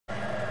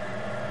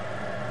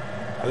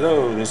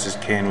Hello, this is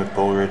Kane with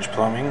Bull Ridge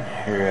Plumbing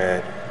here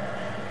at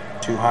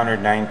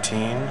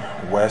 219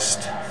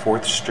 West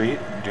 4th Street,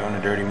 doing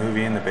a dirty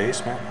movie in the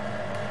basement.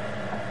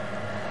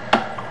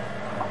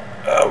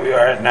 We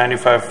are at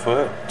 95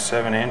 foot,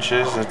 7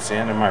 inches. That's the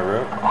end of my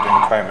rope.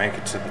 Didn't quite make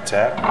it to the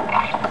tap.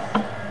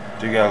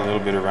 Do got a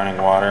little bit of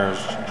running water. I was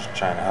just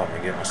trying to help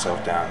me get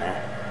myself down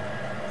there.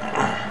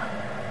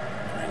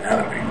 Right now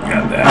that we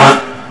got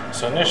that.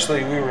 So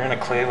initially we were in a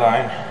clay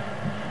line.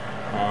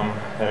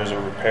 There's a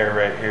repair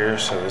right here,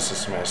 so this is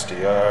some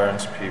SDR and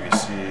some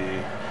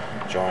PVC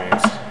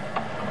joints.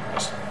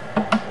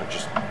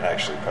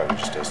 Probably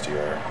just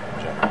SDR in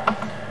general.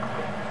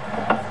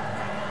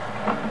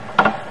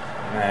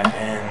 And that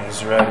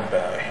ends right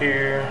about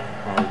here.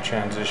 We'll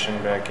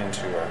transition back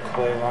into our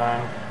clay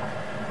line.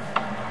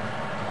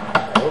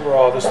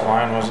 Overall, this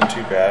line wasn't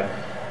too bad.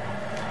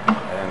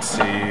 I didn't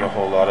see a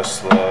whole lot of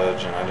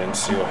sludge, and I didn't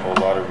see a whole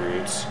lot of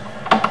roots.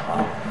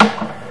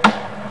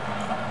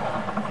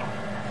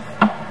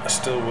 I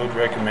still would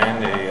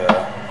recommend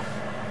a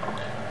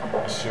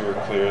sewer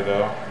clear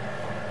though,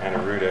 and a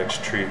root X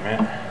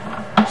treatment,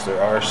 because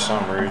there are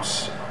some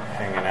roots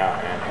hanging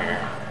out in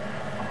here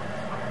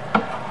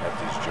at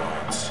these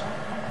joints.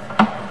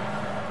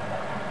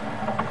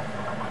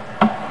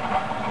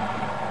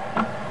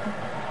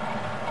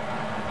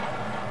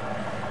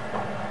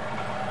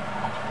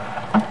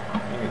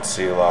 You can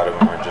see a lot of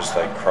them are just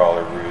like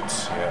crawler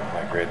roots, yeah,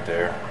 like right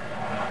there.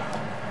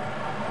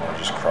 They're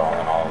just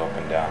crawling all up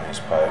and down these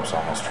pipes,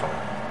 almost from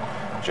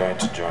joint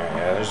to joint.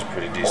 Yeah, there's a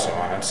pretty decent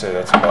one. I'd say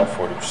that's about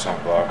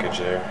 40% blockage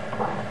there.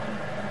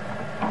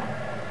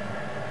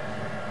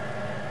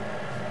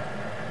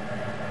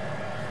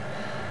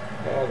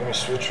 Well, let me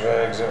switch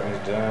rags. That one's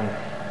done.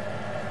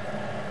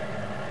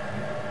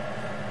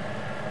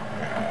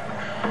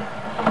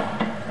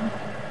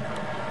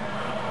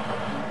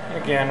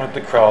 Again, with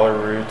the crawler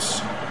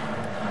roots.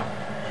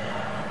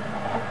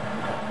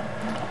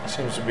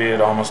 Seems to be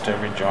at almost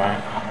every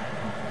joint.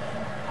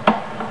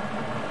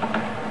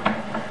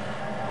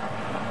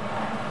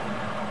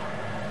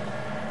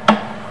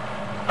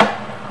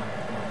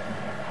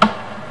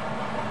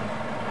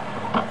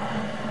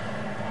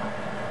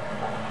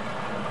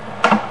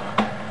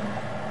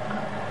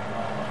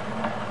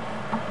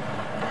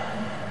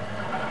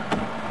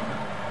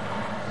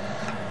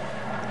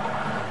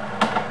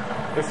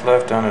 If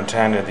left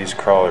unattended, these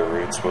crawler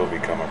roots will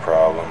become a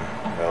problem.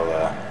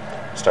 They'll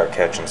start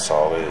catching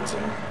solids,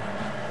 and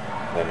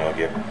then you'll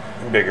get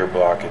bigger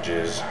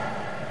blockages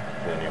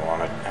than you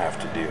want to have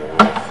to deal with.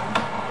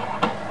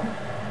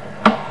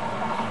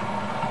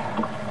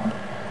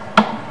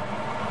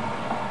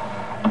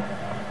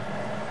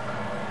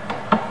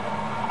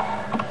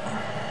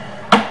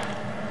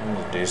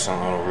 There's a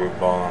decent little root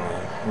ball on the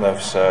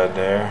left side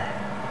there.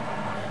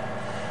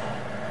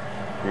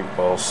 Root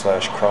ball /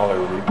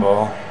 crawler root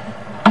ball.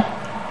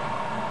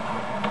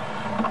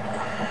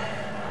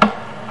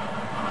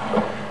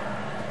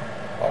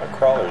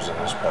 Crawlers in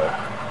this pipe.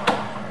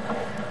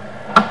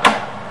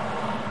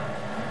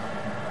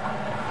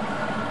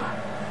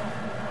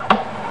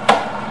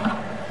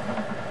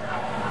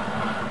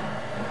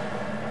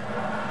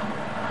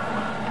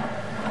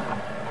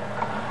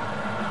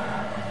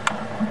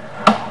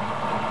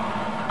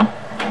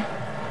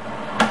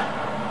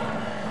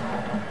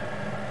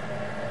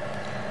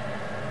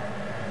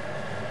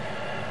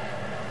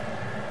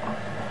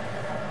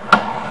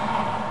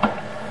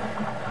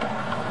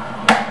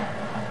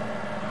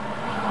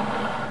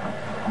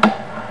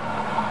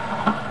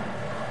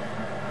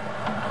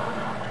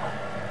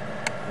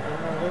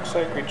 Looks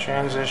like we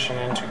transitioned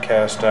into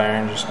cast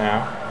iron just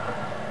now.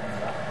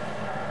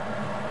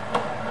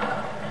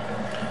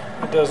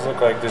 It does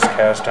look like this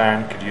cast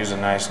iron could use a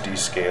nice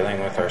descaling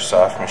with our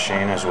soft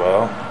machine as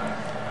well.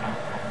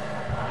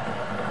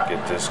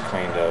 Get this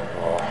cleaned up.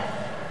 Well,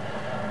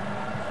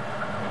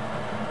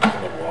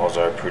 the walls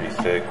are pretty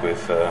thick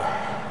with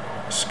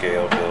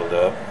scale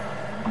buildup.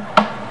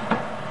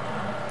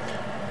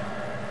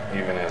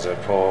 Even as I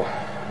pull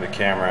the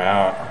camera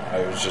out, I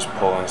was just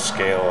pulling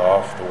scale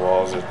off the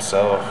walls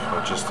itself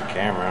with just the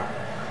camera.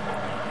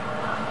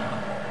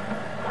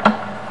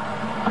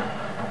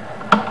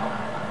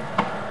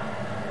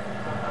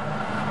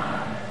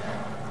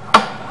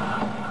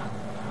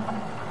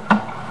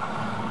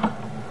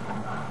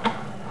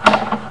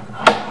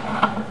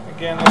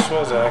 Again, this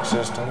was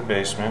accessed in the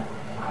basement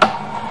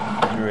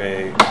through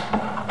a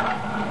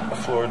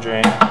floor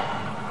drain.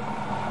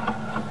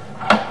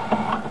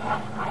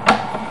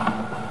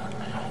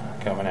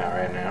 Coming out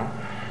right now.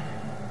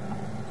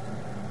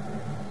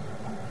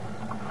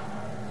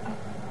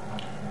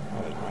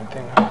 Did my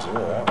thing not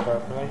zero out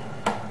properly?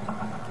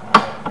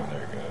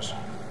 There it goes,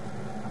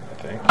 I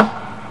think.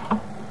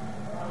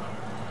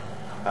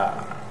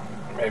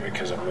 Maybe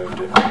because I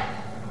moved it.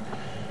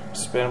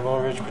 It's been a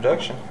Bull Ridge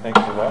production. Thank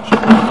you for watching.